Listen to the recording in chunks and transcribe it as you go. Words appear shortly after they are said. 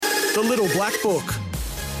The Little Black Book.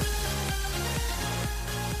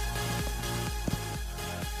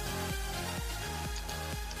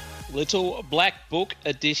 Little Black Book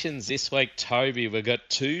editions this week, Toby. We've got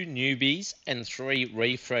 2 newbies and 3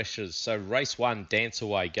 refreshers. So race 1, Dance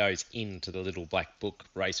Away, goes into the Little Black Book.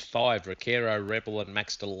 Race 5, Ricero, Rebel and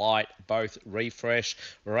Max Delight, both refresh.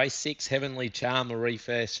 Race 6, Heavenly Charm, a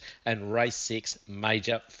refresh. And race 6,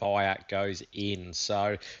 Major Fire, goes in.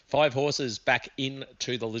 So 5 horses back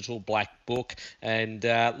into the Little Black Book, and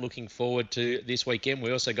looking forward to this weekend.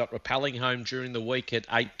 We also got Repelling home during the week at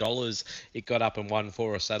 $8. It got up and won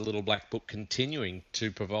for us. So Little Black Book continuing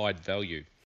to provide value.